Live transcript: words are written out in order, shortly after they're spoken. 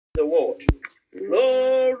word.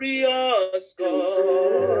 Glorious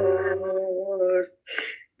God,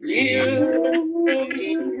 you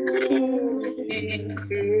King,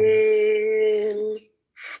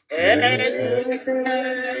 and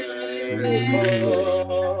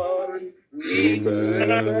God, we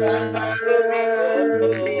bow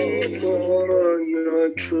before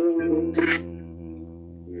your throne.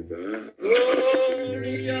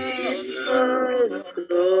 Glorious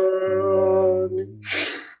God,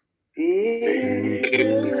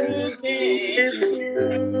 beautiful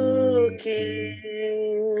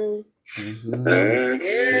King,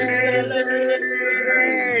 excellent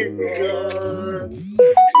God,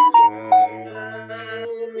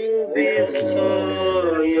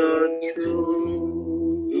 before your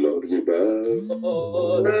throne. Lord, we bow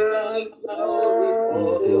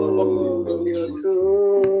before your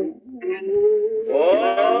throne.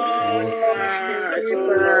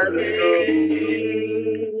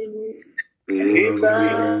 We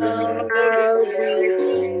bow before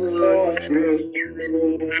your throne.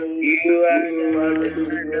 You are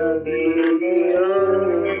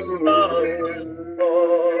glorious,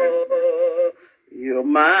 your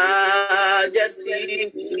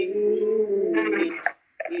majesty.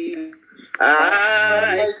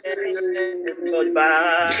 I cannot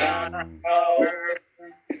bow.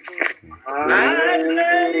 I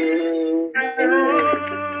lay my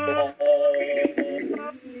heart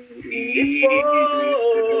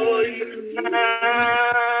before you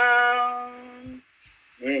now.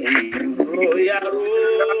 In royal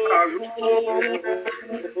robe,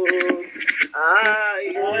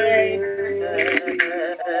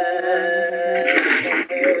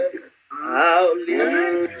 I'll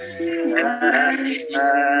lift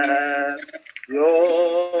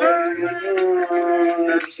your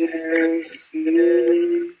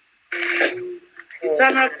majesty.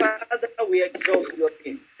 Eternal Father, we exalt your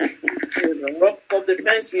name. Rock of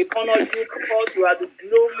defense, we honor you because you are the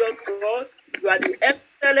glorious God. You are the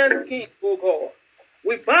excellent King, O God.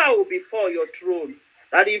 We bow before your throne,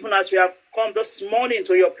 that even as we have come this morning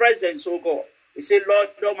to your presence, O God, we say, Lord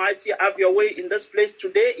Almighty, have your way in this place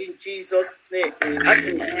today in Jesus' name. As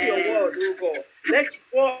we hear your word, O God, let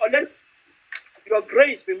your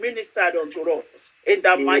grace be ministered unto us in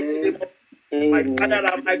the mighty name of my Father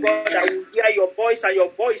and my God. I will hear your voice and your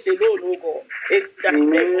voice alone, O God. In the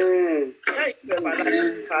name of thank you,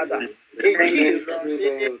 everlasting Father. In Jesus'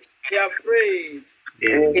 name, we have prayed.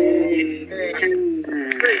 Amen.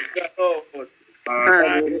 Praise the Lord.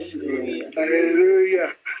 Hallelujah.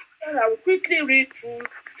 And I will quickly read through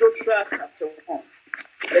Joshua chapter 1,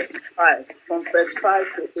 verse 5, from verse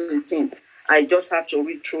 5 to 18. I just have to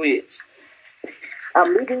read through it.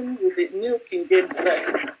 I'm reading with the New King James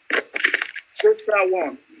Version. Joshua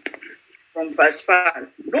 1, from verse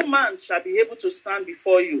 5. No man shall be able to stand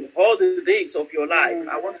before you all the days of your life.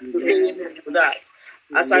 I want to say amen to that.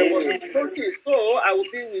 As I was with Moses, so I will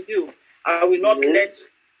be with you. I will not let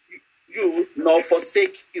you nor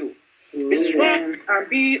forsake you. Be strong and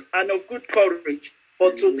be and of good courage.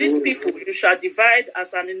 For to these people you shall divide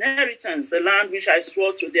as an inheritance the land which I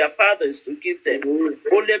swore to their fathers to give them.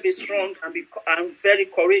 Only be strong and very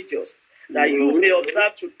courageous, that you may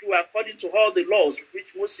observe to do according to all the laws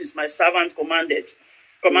which Moses my servant commanded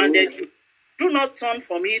you. Do not turn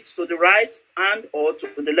from it to the right hand or to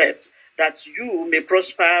the left, that you may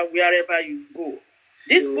prosper wherever you go.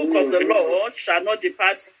 This book of the law shall not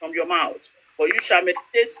depart from your mouth, for you shall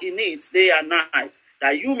meditate in it day and night,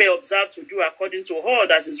 that you may observe to do according to all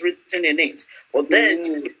that is written in it. For then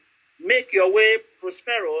you will make your way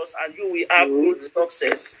prosperous, and you will have good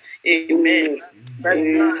success. Amen. Verse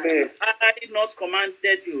 9. I not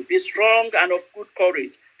commanded you, be strong and of good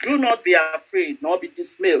courage. Do not be afraid, nor be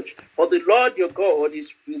dismayed, for the Lord your God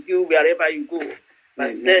is with you wherever you go.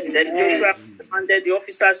 Verse 10. Then Joshua commanded the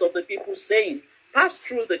officers of the people, saying, pass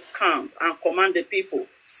through the camp and command the people,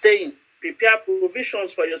 saying, prepare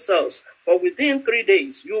provisions for yourselves, for within 3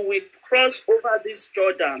 days you will cross over this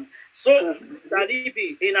Jordan. So shall it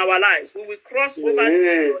be in our lives. We will cross over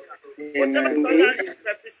this Jordan. Whatever Jordan is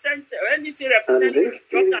represented, or anything representing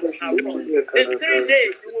Jordan, in 3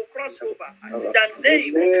 days you will cross over. In the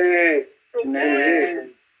name of Jesus. So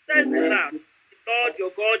that's the land the Lord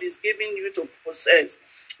your God is giving you to possess.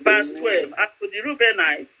 Verse 12, and to the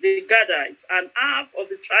Reubenites, the Gadites, and half of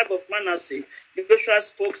the tribe of Manasseh, Joshua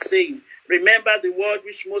spoke, saying, remember the word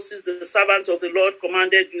which Moses, the servant of the Lord,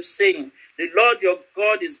 commanded you, saying, the Lord your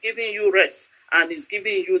God is giving you rest, and is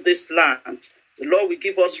giving you this land. The Lord will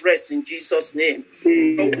give us rest in Jesus' name.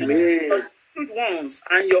 Your good ones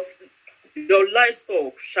and your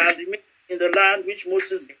livestock shall remain in the land which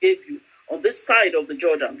Moses gave you on this side of the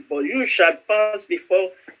Jordan, but you shall pass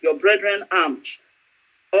before your brethren armed,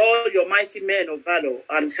 all your mighty men of valor,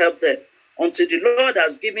 and help them, until the Lord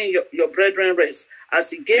has given your brethren rest,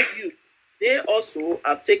 as he gave you. They also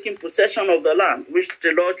have taken possession of the land which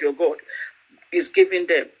the Lord your God is giving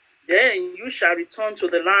them. Then you shall return to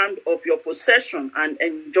the land of your possession and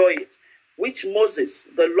enjoy it, which Moses,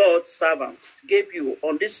 the Lord's servant, gave you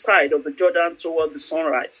on this side of the Jordan toward the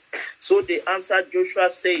sunrise. So they answered Joshua,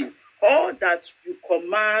 saying, all that you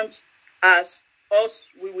command us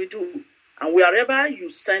we will do, and wherever you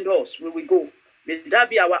send us, we will go. May that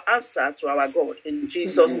be our answer to our God, in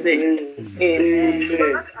Jesus' name.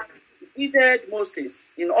 Amen. Heeded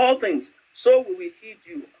Moses in all things, so we will heed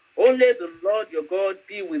you. Only the Lord your God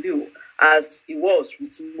be with you, as he was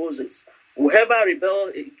with Moses. Whoever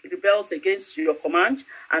rebels against your command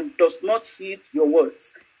and does not heed your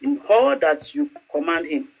words, in all that you command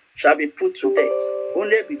him, shall be put to death.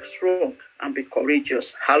 Only be strong and be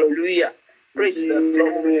courageous. Hallelujah. Praise the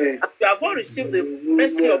Lord. We have all received the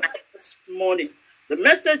mercy of God this morning. The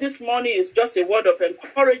message this morning is just a word of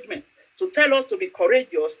encouragement to tell us to be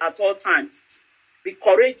courageous at all times. Be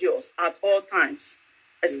courageous at all times,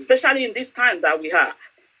 especially in this time that we have.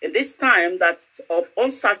 In this time that of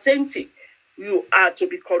uncertainty, you are to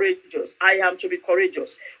be courageous. I am to be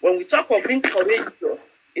courageous. When we talk of being courageous,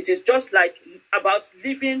 it is just like about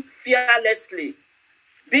living fearlessly,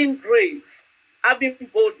 being brave, having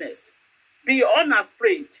boldness, be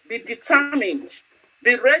unafraid, be determined,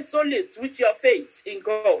 be resolute with your faith in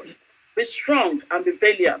God, be strong and be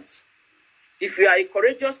valiant. If you are a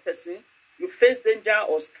courageous person, you face danger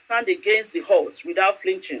or stand against the odds without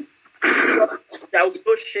flinching. There will be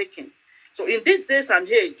no shaking. So in these days and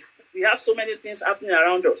age, we have so many things happening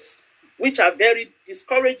around us, which are very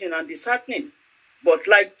discouraging and disheartening. But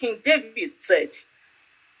like King David said,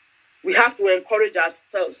 we have to encourage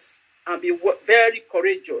ourselves and be very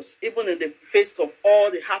courageous, even in the face of all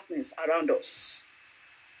the happenings around us.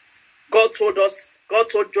 God told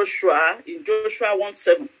Joshua in Joshua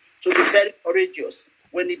 1:7 to be very courageous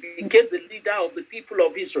when he became the leader of the people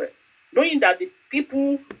of Israel, knowing that the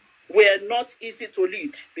people were not easy to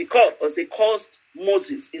lead because they caused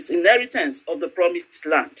Moses his inheritance of the promised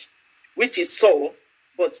land, which he saw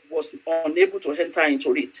but was unable to enter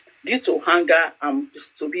into it due to hunger and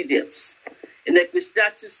disobedience. In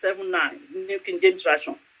Ecclesiastes 7:9, New King James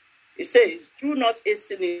Version, it says, do not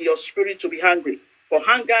hasten in your spirit to be hungry, for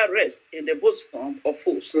hunger rests in the bosom of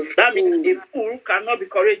fools. That means a fool cannot be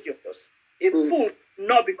courageous. A fool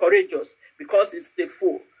not be courageous because it's a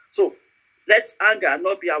fool. So let's anger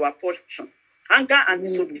not be our portion. Anger and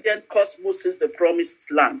disobedience cost Moses the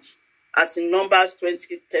promised land, as in Numbers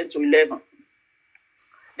 20:10-11.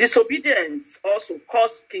 Disobedience also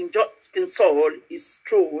cost King Saul his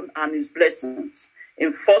throne and his blessings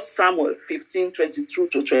in 1 Samuel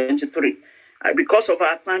 15:22-23. Because of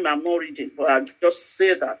our time, I'm not reading, but I'll just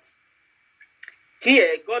say that.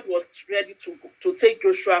 Here, God was ready to take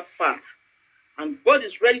Joshua far. And God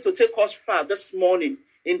is ready to take us far this morning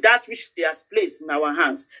in that which he has placed in our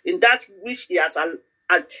hands, in that which he has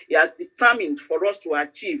determined for us to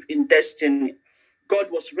achieve in destiny. God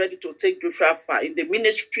was ready to take Joshua far in the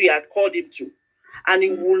ministry he had called him to. And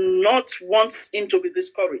he will not want him to be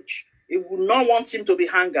discouraged. He will not want him to be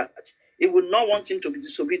angered. He will not want him to be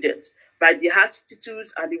disobedient by the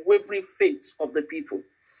attitudes and the wavering faith of the people.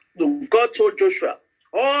 So God told Joshua,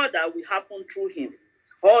 all that will happen through him,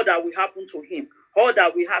 all that will happen to him, all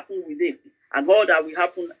that will happen with him, and all that will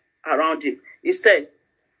happen around him. He said,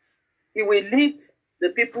 he will lead the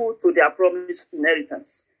people to their promised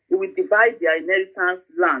inheritance. He will divide their inheritance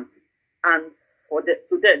land, and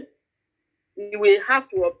to them, he will have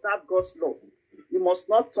to observe God's law. He must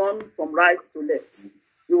not turn from right to left.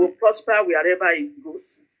 He will prosper wherever he goes.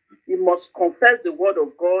 He must confess the word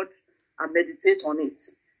of God and meditate on it.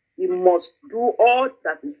 He must do all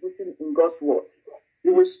that is written in God's word. He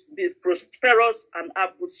will be prosperous and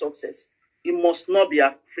have good success. He must not be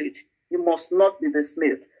afraid. He must not be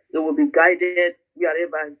dismayed. He will be guided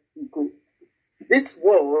wherever he goes. This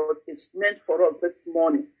word is meant for us this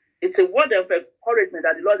morning. It's a word of encouragement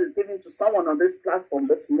that the Lord is giving to someone on this platform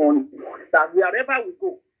this morning, that wherever we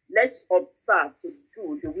go, let's observe to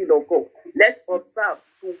do the will of God. Let's observe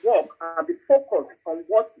to walk and be focused on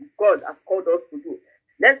what God has called us to do.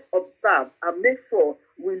 Let's observe and make sure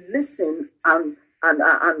we listen and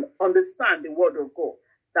understand the word of God.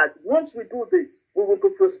 That once we do this, we will be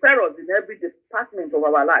prosperous in every department of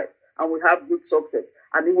our life and we have good success.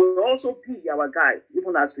 And it will also be our guide,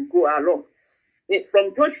 even as we go along.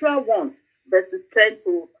 From Joshua 1, verses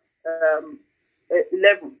 10-11,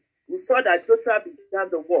 we saw that Joshua began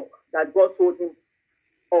the work that God told him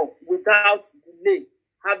of without delay,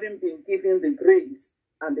 having been given the grace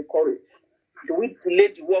and the courage? Do we delay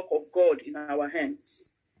the work of God in our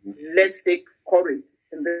hands? Let's take courage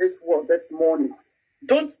in this world this morning.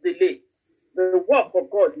 Don't delay the work of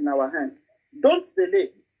God in our hands. Don't delay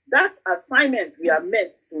that assignment we are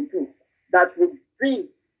meant to do that will bring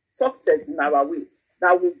success in our way,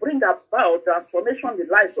 that will bring about transformation in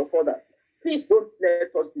the lives of others. Please don't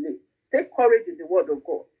let us delay. Take courage in the word of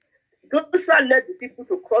God. Joshua led the people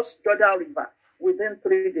to cross Jordan River within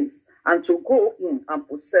 3 days and to go in and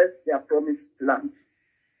possess their promised land.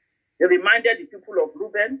 He reminded the people of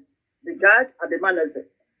Reuben, the Gad, and the Manasseh,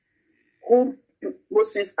 whom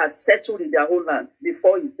Moses had settled in their whole land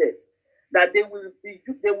before his death, that they will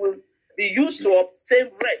be used to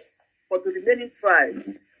obtain rest for the remaining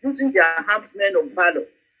tribes using their armed men of valor.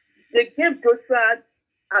 They gave Joshua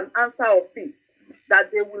an answer of peace,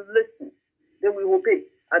 that they will listen, they will obey,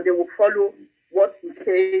 and they will follow what he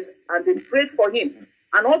says, and they prayed for him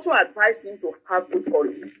and also advised him to have good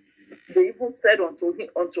courage. They even said unto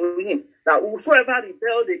him that whosoever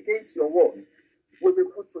rebelled against your word will be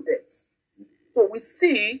put to death. So we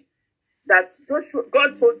see that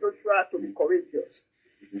God told Joshua to be courageous.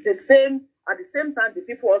 At the same time, the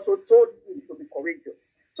people also told him to be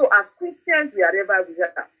courageous. So as Christians, wherever we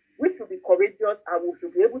are, we should be courageous, and we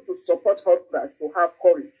should be able to support others to have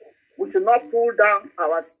courage. We should not pull down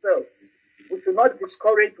ourselves. We should not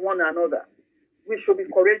discourage one another. We should be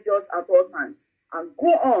courageous at all times and go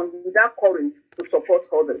on with that courage to support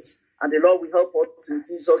others. And the Lord will help us in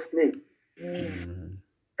Jesus' name.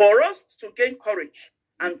 For us to gain courage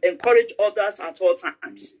and encourage others at all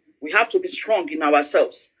times, we have to be strong in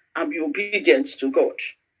ourselves and be obedient to God,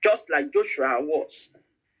 just like Joshua was.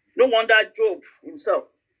 No wonder Job himself,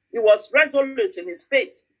 he was resolute in his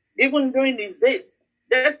faith, even during his days.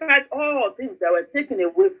 Despite all things that were taken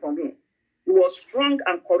away from him, he was strong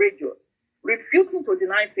and courageous, refusing to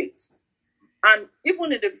deny faith. And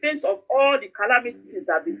even in the face of all the calamities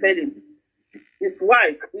that befell him, his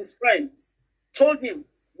wife, his friends, told him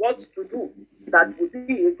what to do that would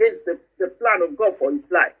be against the plan of God for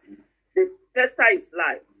his life. They tested his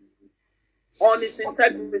life on his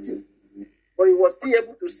integrity. But he was still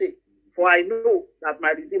able to say, "For I know that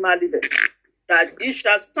my Redeemer liveth, that he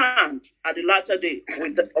shall stand at the latter day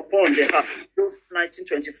upon the earth." Job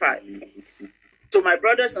 19:25. So my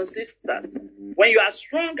brothers and sisters, when you are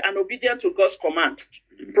strong and obedient to God's command,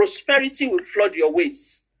 prosperity will flood your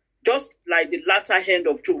ways, just like the latter end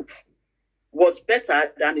of Job was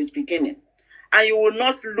better than his beginning. And you will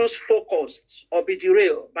not lose focus or be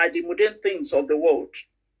derailed by the mundane things of the world.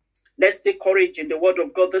 Let's take courage in the word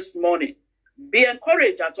of God this morning. Be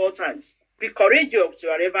encouraged at all times. Be courageous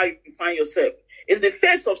wherever you find yourself. In the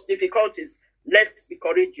face of difficulties, let's be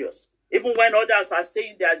courageous. Even when others are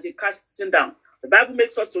saying there is a casting down, the Bible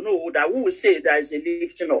makes us to know that we will say there is a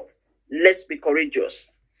lifting up. Let's be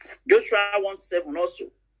courageous. Joshua 1:7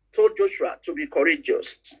 also told Joshua to be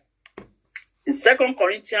courageous. In 2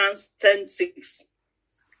 Corinthians 10:6,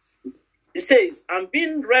 it says, "And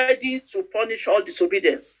being ready to punish all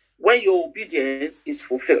disobedience when your obedience is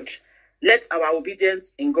fulfilled." Let our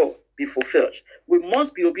obedience in God be fulfilled. We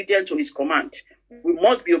must be obedient to his command. We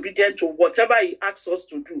must be obedient to whatever he asks us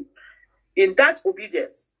to do. In that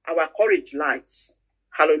obedience, our courage lies.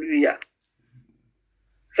 Hallelujah.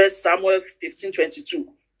 1 Samuel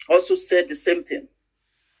 15:22 also said the same thing.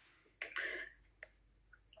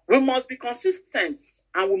 We must be consistent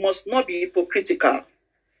and we must not be hypocritical.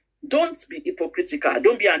 Don't be hypocritical.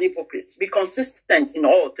 Don't be an hypocrite. Be consistent in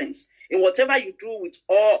all things. In whatever you do with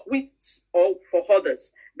or for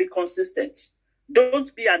others, be consistent.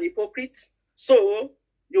 Don't be an hypocrite, so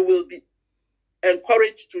you will be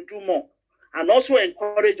encouraged to do more, and also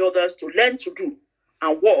encourage others to learn to do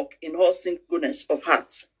and walk in all singleness of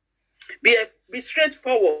heart. Be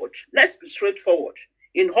straightforward. Let's be straightforward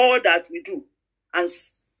in all that we do and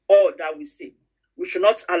all that we say. We should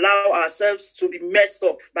not allow ourselves to be messed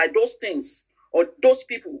up by those things or those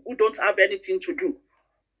people who don't have anything to do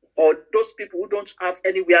or those people who don't have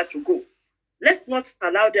anywhere to go. Let's not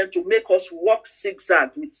allow them to make us walk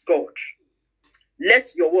zigzag with God.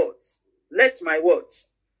 Let your words, let my words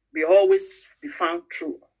always be found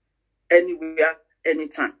true, anywhere,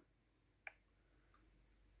 anytime.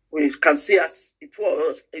 We can see as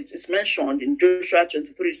it is mentioned in Joshua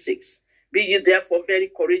 23:6. "Be ye therefore very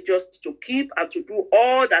courageous to keep and to do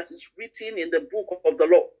all that is written in the book of the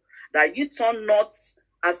law, that ye turn not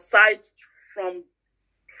aside from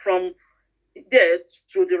there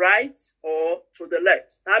to the right or to the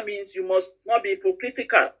left." That means you must not be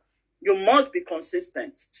hypocritical. You must be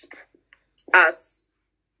consistent as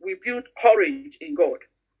we build courage in God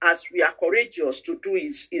as we are courageous to do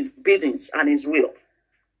his biddings and his will.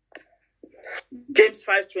 James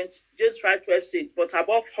 5:12 says, but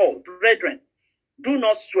above all, brethren, do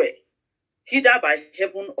not swear, either by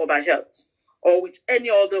heaven or by earth, or with any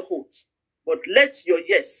other oath, but let your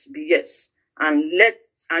yes be yes, and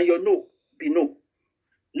your no be no,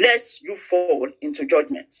 lest you fall into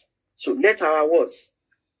judgment. So let our words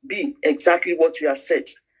be exactly what you have said.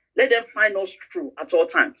 Let them find us true at all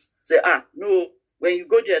times. Say, no, when you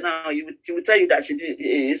go there now, he will tell you that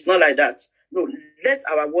it's not like that. No, let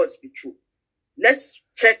our words be true. Let's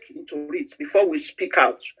check into it before we speak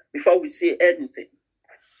out, before we say anything.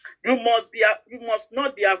 You must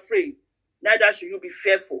not be afraid, neither should you be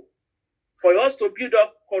fearful. For us to build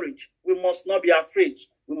up courage, we must not be afraid.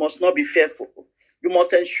 We must not be fearful. You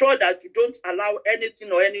must ensure that you don't allow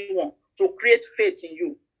anything or anyone to create faith in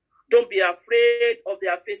you. Don't be afraid of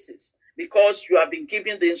their faces, because you have been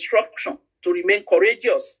given the instruction to remain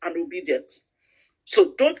courageous and obedient.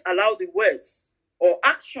 So don't allow the words or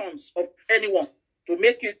actions of anyone to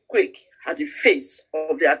make you quake at the face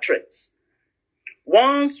of their threats.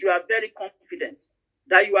 Once you are very confident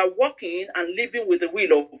that you are walking and living with the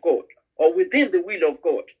will of God, or within the will of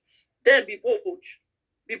God, then be bold,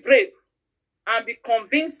 be brave, and be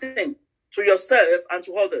convincing to yourself and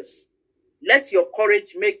to others. Let your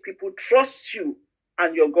courage make people trust you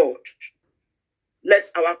and your God. Let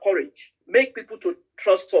our courage make people to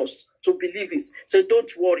trust us, to believe it. So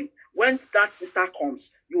don't worry. When that sister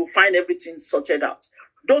comes, you will find everything sorted out.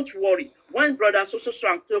 Don't worry. When brother so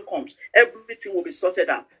and so comes, everything will be sorted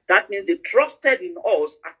out. That means they trusted in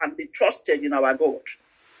us and they trusted in our God.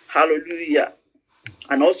 Hallelujah.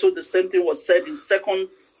 And also the same thing was said in 2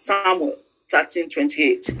 Samuel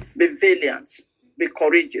 13:28. Be valiant, be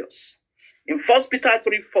courageous. In 1 Peter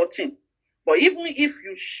 3:14, but even if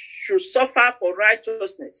you should suffer for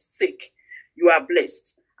righteousness' sake, you are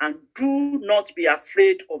blessed, and do not be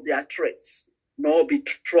afraid of their threats, nor be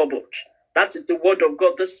troubled. That is the word of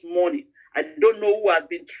God this morning. I don't know who has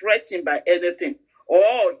been threatened by anything,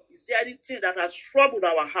 or is there anything that has troubled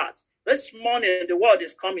our hearts. This morning, the word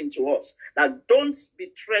is coming to us that don't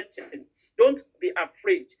be threatened, don't be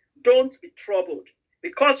afraid, don't be troubled,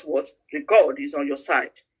 because what? The God is on your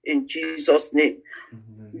side. In Jesus' name.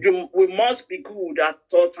 We must be good at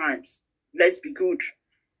all times. Let's be good.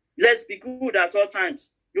 Let's be good at all times.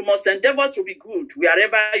 You must endeavor to be good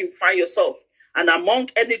wherever you find yourself and among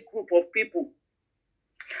any group of people.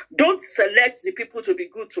 Don't select the people to be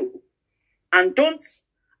good to, and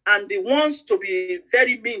the ones to be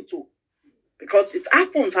very mean to, because it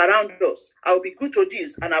happens around us. I will be good to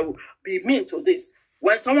this and I will be mean to this.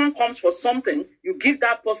 When someone comes for something, you give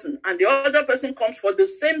that person, and the other person comes for the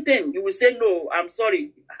same thing. You will say, "No, I'm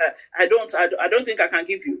sorry, I don't think I can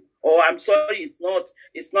give you," or "I'm sorry, it's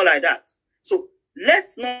not like that." So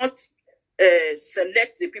let's not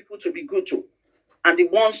select the people to be good to, and the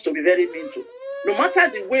ones to be very mean to. No matter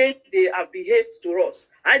the way they have behaved to us,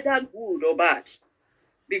 either good or bad,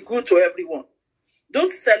 be good to everyone. Don't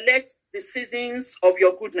select the seasons of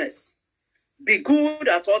your goodness. Be good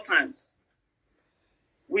at all times,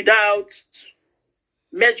 without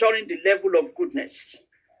measuring the level of goodness,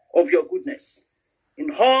 of your goodness. In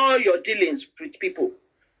all your dealings with people,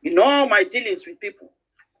 in all my dealings with people,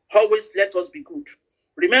 always let us be good.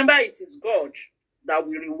 Remember, it is God that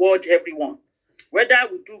will reward everyone, whether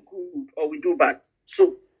we do good or we do bad.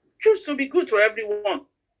 So choose to be good to everyone,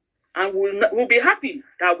 and we'll be happy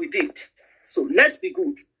that we did. So let's be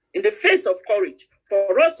good. In the face of courage,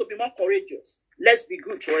 for us to be more courageous, let's be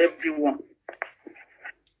good to everyone.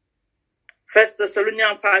 1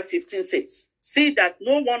 Thessalonians 5:15 says, see that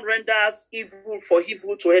no one renders evil for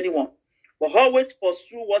evil to anyone, but always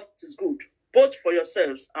pursue what is good, both for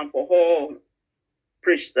yourselves and for all.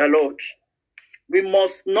 Praise the Lord. We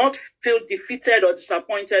must not feel defeated or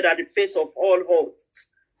disappointed at the face of all odds.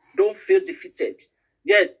 Don't feel defeated.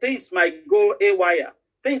 Yes, things might go haywire.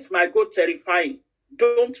 Things might go terrifying.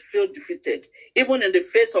 Don't feel defeated. Even in the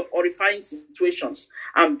face of horrifying situations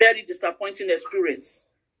and very disappointing experiences,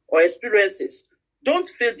 don't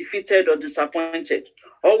feel defeated or disappointed.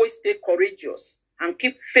 Always stay courageous and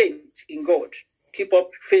keep faith in God. Keep up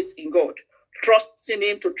faith in God. Trust in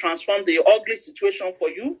Him to transform the ugly situation for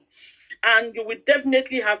you, and you will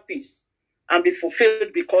definitely have peace and be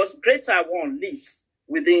fulfilled, because greater one lives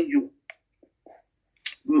within you.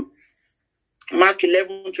 Mark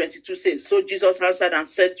 11:22 says, so Jesus answered and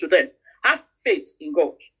said to them, have faith in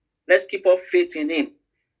God. Let's keep up faith in Him.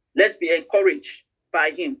 Let's be encouraged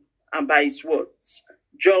by Him and by His words.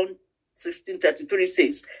 John 16:33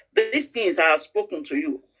 says, these things I have spoken to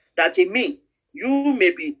you, that in me you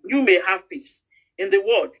may have peace. In the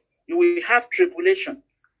world you will have tribulation,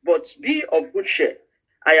 But be of good cheer.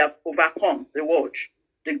 I have overcome the world.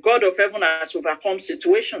 The God of heaven has overcome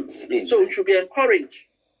situations. Amen. So we should be encouraged.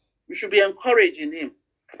 We should be encouraged in him.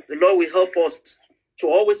 The Lord will help us to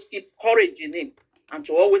always keep courage in him and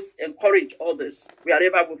to always encourage others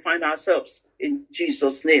wherever we find ourselves, in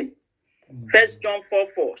Jesus' name. 1 John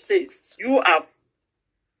 4:4 says, you are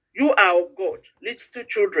of God, little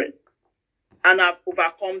children, and have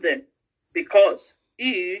overcome them, because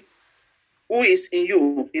he who is in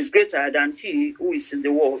you is greater than he who is in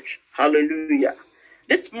the world. Hallelujah.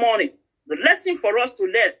 This morning, the lesson for us to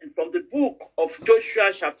learn from the book of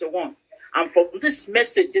Joshua chapter 1, and from this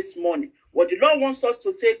message this morning, what the Lord wants us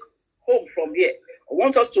to take home from here, or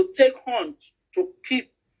wants us to take on to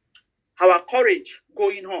keep our courage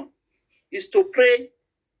going on, is to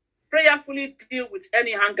prayerfully deal with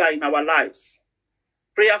any hunger in our lives.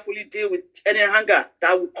 Prayerfully deal with any hunger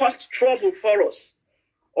that will cause trouble for us,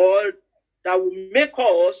 or that will make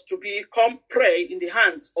us to become prey in the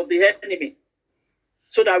hands of the enemy,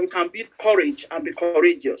 so that we can build courage and be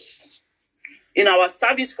courageous. In our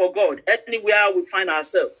service for God, anywhere we find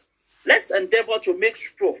ourselves, let's endeavor to make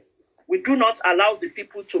sure we do not allow the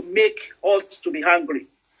people to make us to be hungry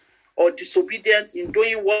or disobedient in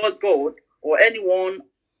doing what God or anyone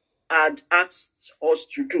had asked us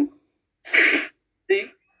to do.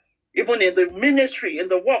 See, even in the ministry, in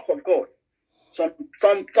the work of God,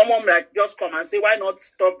 someone might just come and say, why not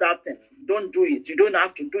stop that thing? Don't do it. You don't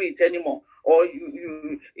have to do it anymore. Or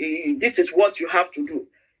this is what you have to do.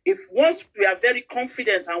 If once we are very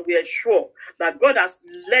confident and we are sure that God has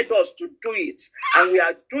led us to do it, and we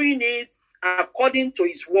are doing it according to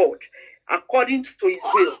his word, according to his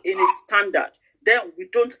will, in his standard, then we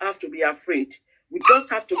don't have to be afraid. We just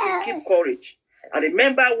have to keep courage. I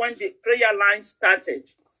remember when the prayer line started,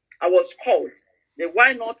 I was called. Then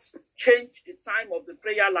why not change the time of the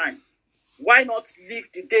prayer line? Why not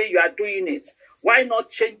leave the day you are doing it? Why not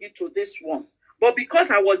change it to this one? But because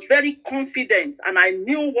I was very confident and I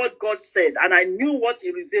knew what God said and I knew what he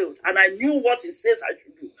revealed and I knew what he says I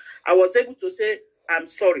should do, I was able to say, I'm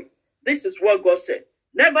sorry. This is what God said.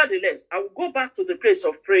 Nevertheless, I will go back to the place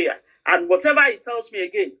of prayer, and whatever he tells me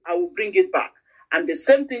again, I will bring it back. And the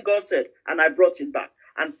same thing God said, and I brought it back.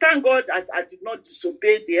 And thank God I did not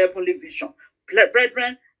disobey the heavenly vision.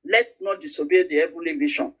 Brethren, let's not disobey the heavenly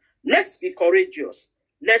vision. Let's be courageous.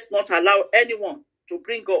 Let's not allow anyone to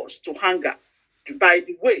bring us to hunger by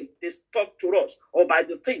the way they talk to us or by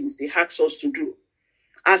the things they ask us to do.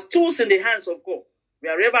 As tools in the hands of God,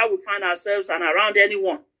 wherever we find ourselves and around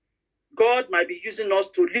anyone, God might be using us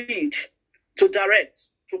to lead, to direct,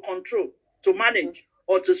 to control, to manage,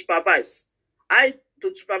 or to supervise.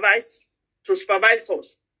 To supervise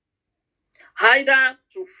us. Either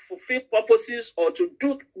to fulfill purposes or to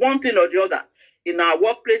do one thing or the other in our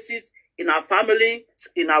workplaces, in our families,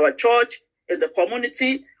 in our church, in the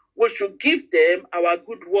community. We should give them our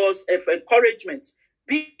good words of encouragement.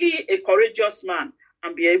 Be a courageous man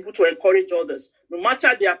and be able to encourage others, no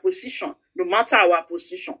matter their position, no matter our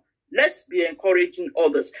position. Let's be encouraging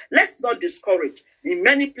others. Let's not discourage. In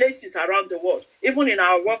many places around the world, even in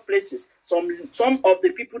our workplaces, some of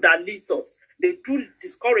the people that lead us, they do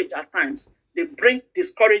discourage at times. They bring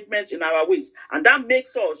discouragement in our ways. And that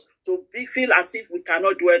makes us to feel as if we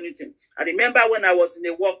cannot do anything. I remember when I was in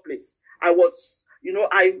a workplace, I was,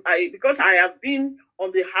 because I have been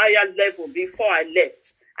on the higher level before I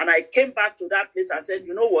left. And I came back to that place and said,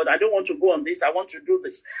 you know what, I don't want to go on this. I want to do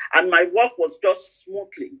this. And my work was just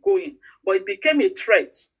smoothly going. But it became a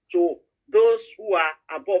threat to those who are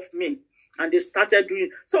above me. And they started doing.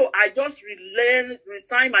 So I just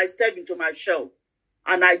resigned myself into my shell.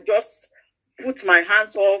 And I just put my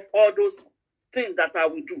hands off all those things that I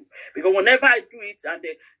will do. Because whenever I do it, and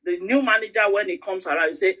the new manager, when he comes around,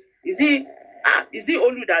 he say, is he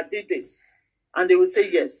Olu that did this? And they will say,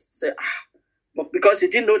 yes. Say, but because he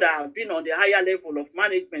didn't know that I've been on the higher level of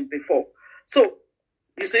management before. So,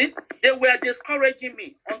 you see, they were discouraging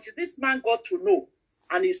me until this man got to know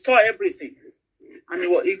and he saw everything.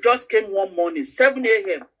 And he just came one morning, 7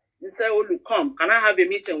 a.m. He said, Olu, come, can I have a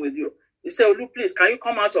meeting with you? He said, Olu, please, can you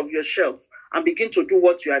come out of your shelf and begin to do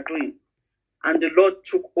what you are doing? And the Lord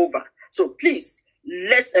took over. So please,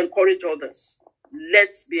 let's encourage others.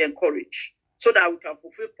 Let's be encouraged so that we can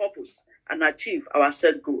fulfill purpose and achieve our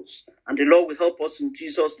set goals. And the Lord will help us in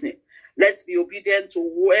Jesus' name. Let's be obedient to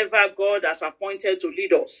whoever God has appointed to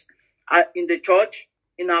lead us in the church,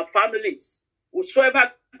 in our families,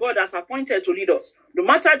 whosoever God has appointed to lead us, no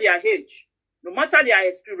matter their age, no matter their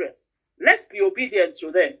experience. Let's be obedient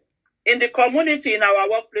to them. In the community, in our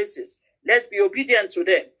workplaces, let's be obedient to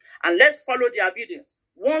them. And let's follow their obedience.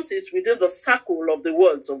 Once it's within the circle of the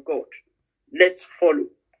words of God, let's follow.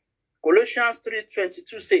 Colossians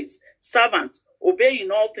 3:22 says, servants, obey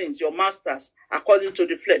in all things your masters according to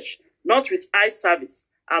the flesh, not with eye service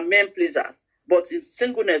and men pleasers, but in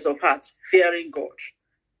singleness of heart, fearing God.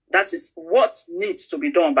 That is what needs to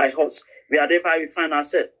be done by us wherever we find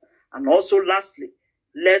ourselves. And also, lastly,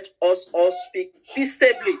 let us all speak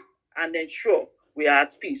peaceably and ensure we are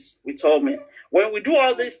at peace with all men. When we do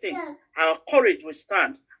all these things, our courage will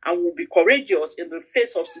stand and we'll be courageous in the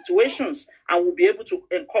face of situations, and we'll be able to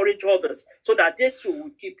encourage others so that they too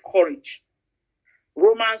will keep courage.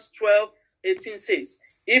 Romans 12:18 says,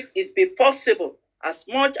 if it be possible, as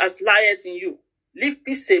much as lieth in you, live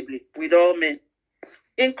peaceably with all men.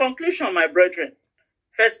 In conclusion, my brethren,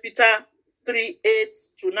 1 Peter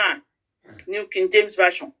 3:8-9, New King James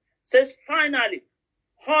Version, says, finally,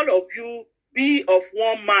 all of you be of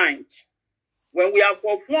one mind. When we are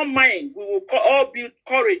of one mind, we will all build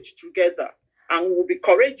courage together, and we will be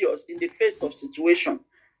courageous in the face of situation.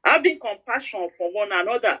 Having compassion for one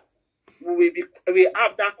another, we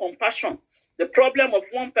have that compassion. The problem of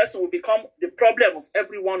one person will become the problem of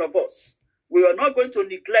every one of us. We are not going to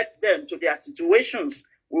neglect them to their situations.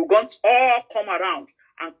 We're going to all come around,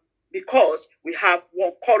 and because we have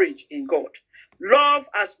one courage in God. Love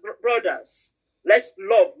as brothers. Let's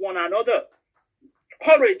love one another.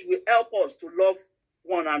 Courage will help us to love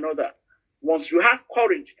one another. Once you have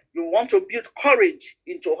courage, you want to build courage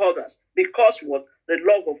into others, because what the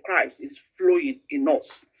love of Christ is flowing in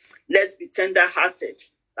us. Let's be tender-hearted.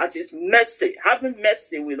 That is mercy, having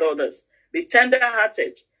mercy with others. Be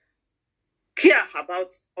tender-hearted. Care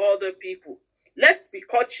about other people. Let's be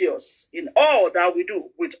courteous in all that we do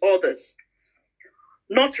with others.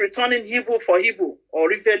 Not returning evil for evil or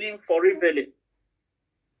reveling for reveling.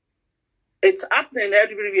 It's happening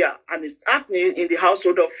everywhere, and it's happening in the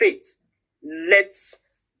household of faith. Let's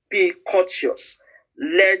be courteous.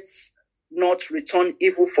 Let's not return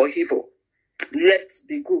evil for evil. Let's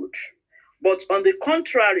be good. But on the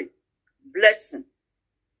contrary, blessing.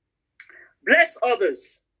 Bless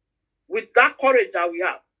others with that courage that we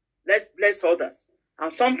have. Let's bless others.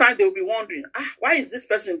 And sometimes they'll be wondering, why is this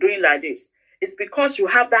person doing like this? It's because you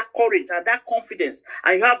have that courage and that confidence,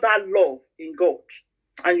 and you have that love in God,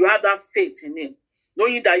 and you have that faith in Him,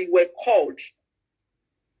 knowing that you were called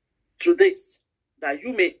to this, that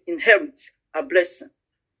you may inherit a blessing.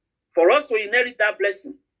 For us to inherit that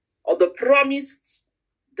blessing of the promised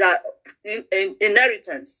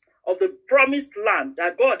inheritance of the promised land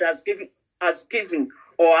that God has given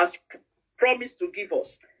or has promised to give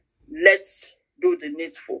us, let's do the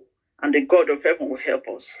needful, and the God of heaven will help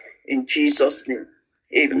us. In Jesus' name,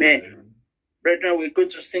 amen. Brethren, we're going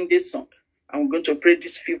to sing this song, and we're going to pray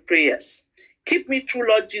these few prayers. Keep me true,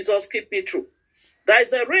 Lord Jesus, keep me true. There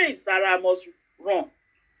is a race that I must run.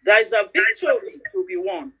 There is a victory to be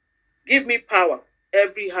won. Give me power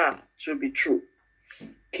every hour to be true.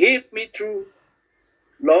 Keep me true,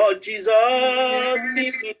 Lord Jesus,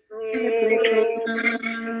 keep me true.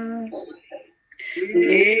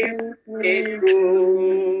 Keep me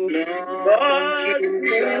true, Lord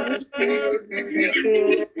Jesus, keep me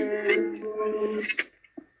true.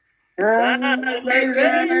 As I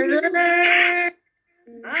pray,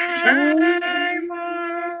 I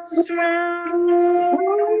must run.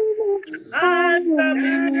 And the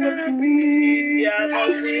victory I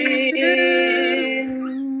must win.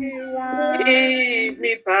 Give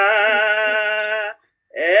me power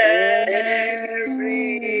every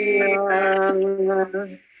hour.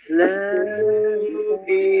 Let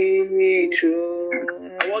me true.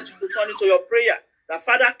 I want you to turn into your prayer. That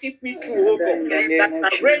Father, keep me true, oh God. That I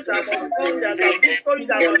raise up on God, that I victory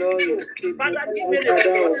that I true. Father, give me the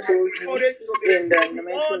courage to be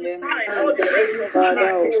all the time, all the days of my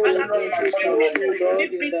life.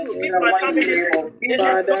 Keep me true, keep my family true. In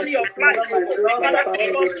the journey of life, Father,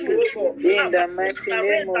 keep us true, oh God. In the mighty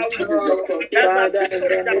name of Jesus, there's a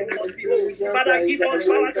victory that we must behold. Father, give us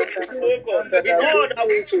power to be true, oh God. In all that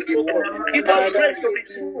we do, oh God. Give us grace to be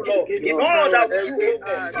true, Lord. In all that we do, oh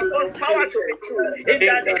God. Give us power to be true. In the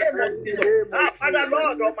name of Jesus. Father,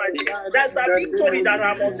 Lord Almighty, there's a victory that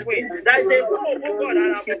I must win. There's a home, oh God, that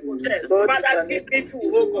I must possess. Father, give me true,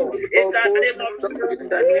 oh God. In the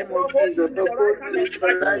name of Jesus.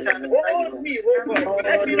 Hold me, oh God.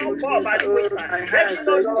 Let me not fall by the wayside. Let me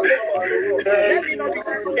not lose focus, oh God. Let me not be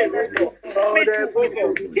consumed, oh God. Give me true, oh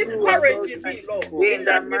God. Give courage in me, Lord. In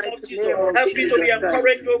the name of Jesus. Help me to be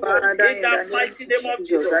encouraged, oh God. In the mighty name of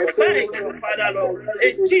Jesus. Thank you, Father, Lord.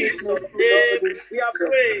 In Jesus' name, we are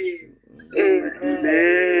praying. Amen.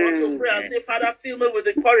 I want to pray and say, Father, fill me with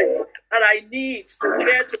the courage that I need to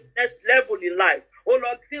get to the next level in life. Oh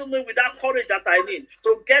Lord, fill me with that courage that I need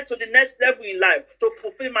to get to the next level in life, to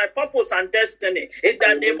fulfill my purpose and destiny. In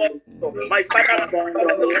the name of Jesus, my Father,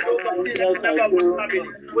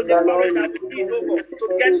 with the courage that we need, oh God, to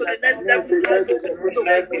get to the next level in life, oh God, to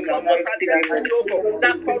fulfill purpose and destiny, oh God.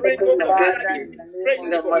 That courage, oh God, Father, give me grace,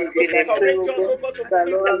 oh God, to be courageous, oh God, to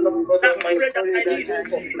fulfill that courage that I need, oh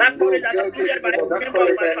God. That courage that is needed by every member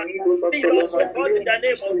of my family. Fill us, oh God, in the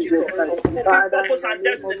name of Jesus, to fulfill purpose and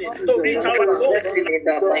destiny, to reach our goals. In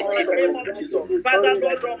the name of Jesus, Father,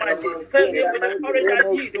 Lord Almighty, fill me with the courage I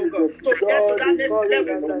need, oh God, to get to that next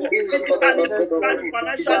level, oh God, physically, spiritually,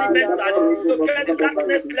 financially, mentally, to get to that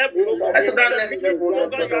next level, oh God, oh God,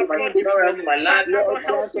 you have brought this morning. Father, Lord,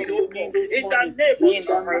 help me, oh God, in the name of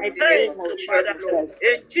Jesus. Thank you, Father, Lord.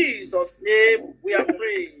 In Jesus' name, we are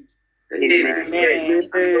praying. Amen.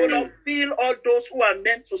 And so, Lord, fill all those who are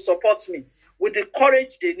meant to support me with the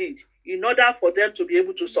courage they need in order for them to be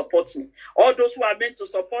able to support me. All those who are meant to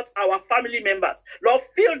support our family members, Lord,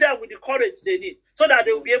 fill them with the courage they need so that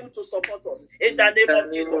they will be able to support us. In the name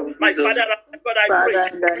of Jesus. My Father and my God, I pray.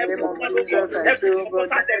 Every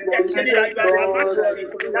supporters of destiny that you are demanding,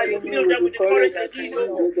 that you fill them with the courage they need,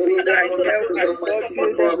 so that they can support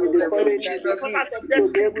supporters of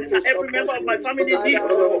destiny that every member of my family needs,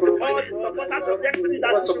 all the supporters of destiny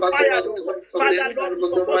that is required, Father, Lord, to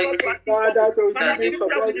support us back. Father, fill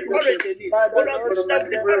them with the courage they need. Oh Lord, fill them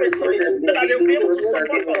with the courage they need, so that they will be able to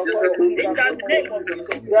support us. In the name of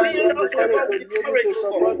Jesus, fill us, oh God, with the courage,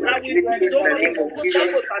 oh God, that we need, oh God, to fulfill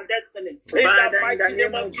purpose and destiny. In the mighty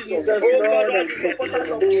name of Jesus, oh God, all the supporters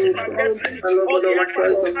of purpose and destiny, all the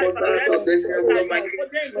efforts of life and destiny, that you are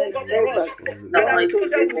putting, oh God, for us, Father, fill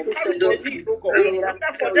them with the courage they need, oh God, in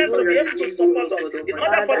order for them to be able to support us, in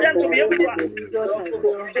order for them to be able to achieve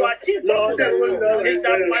purpose, oh God, in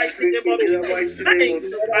the mighty name of Jesus. Thank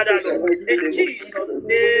you, Father, Lord. In Jesus'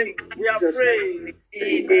 name, we are praying.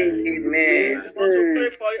 Amen. We want to pray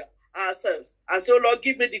for ourselves. And so, Lord,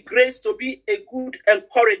 give me the grace to be a good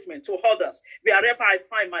encouragement to others, wherever I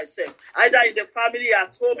find myself, either in the family,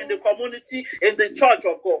 at home, in the community, in the church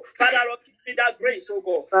of God. Father, Lord, give me that grace, oh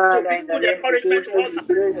God, to be good encouragement to others.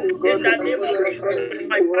 In the name of Jesus,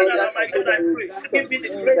 my Father and my God, I pray. Give me the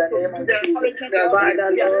grace to be good encouragement to others,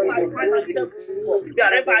 wherever I find myself,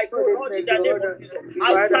 wherever I go, Lord, in the name of Jesus,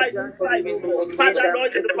 outside, inside, Father,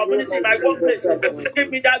 Lord, in the community, my workplace, give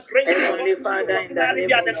me that grace, oh God, to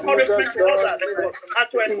be an encouragement to others, and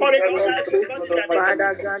to encourage others,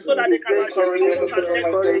 so that they can achieve purpose and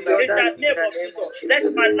destiny. In the name of Jesus, let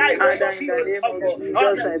my life be an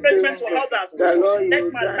encouragement to others. Let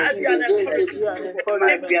my life be an encouragement to others. To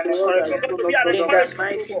every group wherever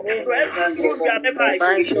I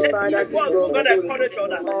go, so God encourage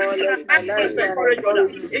others. Encourage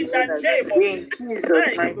others. In the name of Jesus,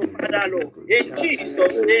 thank you, Father Lord. In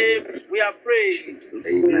Jesus' name, we are praying. Let's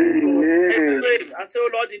pray and say, oh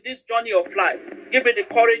Lord, in this journey of life, give me the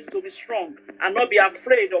courage to be strong and not be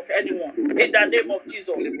afraid of anyone. In the name of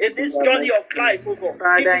Jesus, in this journey of life, oh God,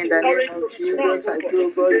 give me the courage to be strong,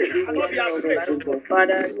 oh God, and not be afraid, oh God.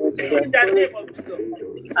 Father, in the name of Jesus,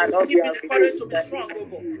 give me the courage to be strong, oh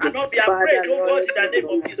God, and not be afraid, oh God, in the name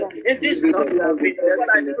of Jesus. In this journey of life, God,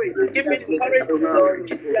 I pray, give me the courage to be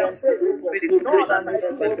afraid, oh God. No, that I do,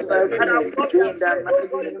 and I will not be afraid, oh God.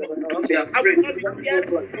 I will not be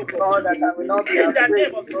fearful, oh God. That I will not be in the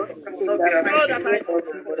name of God. That I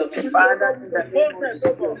Father, in the boldness,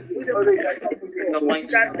 oh God, in the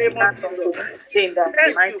name of Jesus.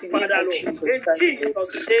 Thank you, Father, Lord. In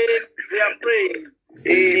Jesus' name, we are praying.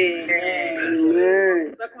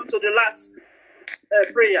 Amen. Second to the last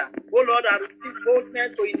prayer. Oh Lord, I receive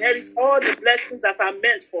boldness to inherit all the blessings that are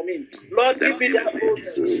meant for me. Lord, give me that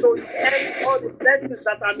boldness to inherit all the blessings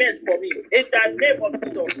that are meant for me. In the name of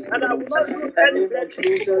Jesus. And I will not lose any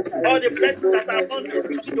blessings. All the blessings that are meant to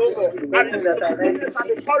me, oh God. I receive the boldness and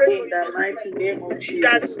the courage in the mighty name of Jesus.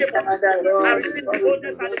 I receive the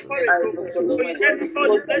boldness and the courage to inherit all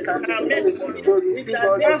the blessings that are meant for me. In the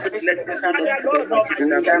name of Jesus. Father, Lord,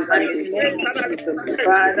 in the mighty name of Jesus.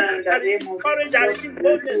 Father, in the name of Jesus.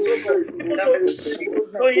 Boldness, oh God,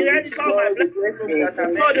 so he read all my blessings,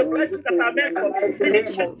 all the blessings that are meant for me. In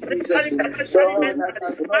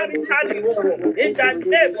the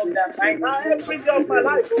name of every day of my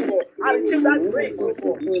life, oh God, I receive that grace, oh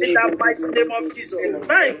God, in the mighty name of Jesus.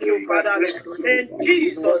 Thank you, Father. In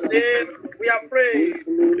Jesus' name, we are praying.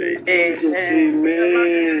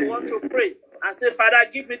 Amen. We want to pray and say, Father,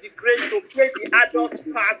 give me the grace to play the adult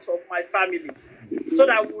parts of my family, so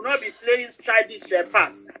that we will not be playing childish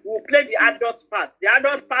parts. We will play the adult part. The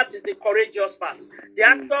adult part is the courageous part. The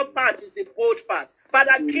adult part is the bold part.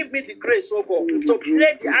 Father, give me the grace, oh God, to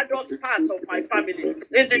play the adult part of my family,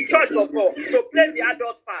 in the church of God to play the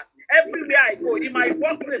adult part. Everywhere I go, in my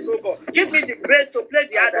workplace, oh God, give me the grace to play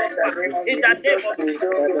the adult part. In the name of Jesus,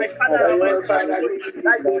 my Father,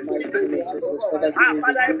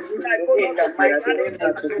 Father, everywhere I go, Lord, to play the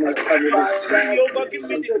adult part. Oh God, give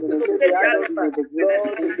me the grace to play the adult part.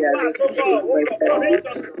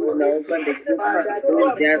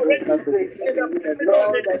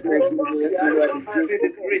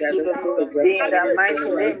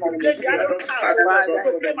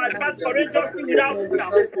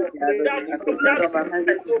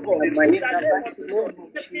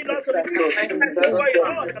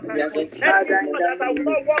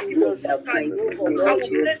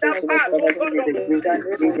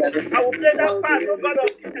 I will play that part, oh God,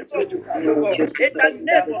 of the church, oh God, in the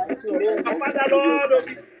name of Jesus. My Father,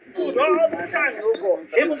 Lord, good all the time, oh God,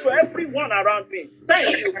 even to everyone around me.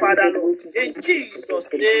 Thank you, Father, Lord. In Jesus'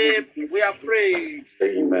 name, we are praying.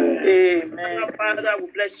 Amen. Amen. Father,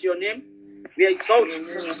 we bless your name. We exalt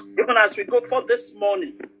you. Even as we go forth this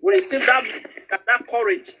morning, we receive that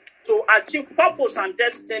courage to achieve purpose and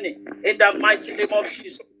destiny in the mighty name of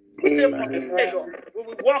Jesus. We say from the Lord, we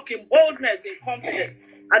will walk in boldness, in confidence,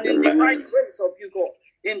 and in divine grace of you, God,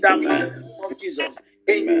 in the mighty name of Jesus.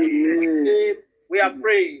 In Jesus' name, we are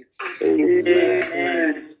prayed.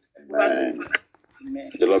 Amen. Amen.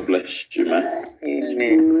 The Lord bless you, man.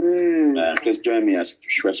 Amen. Please join me as we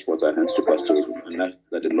stretch forth our hands to Pastor and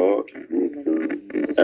let the Lord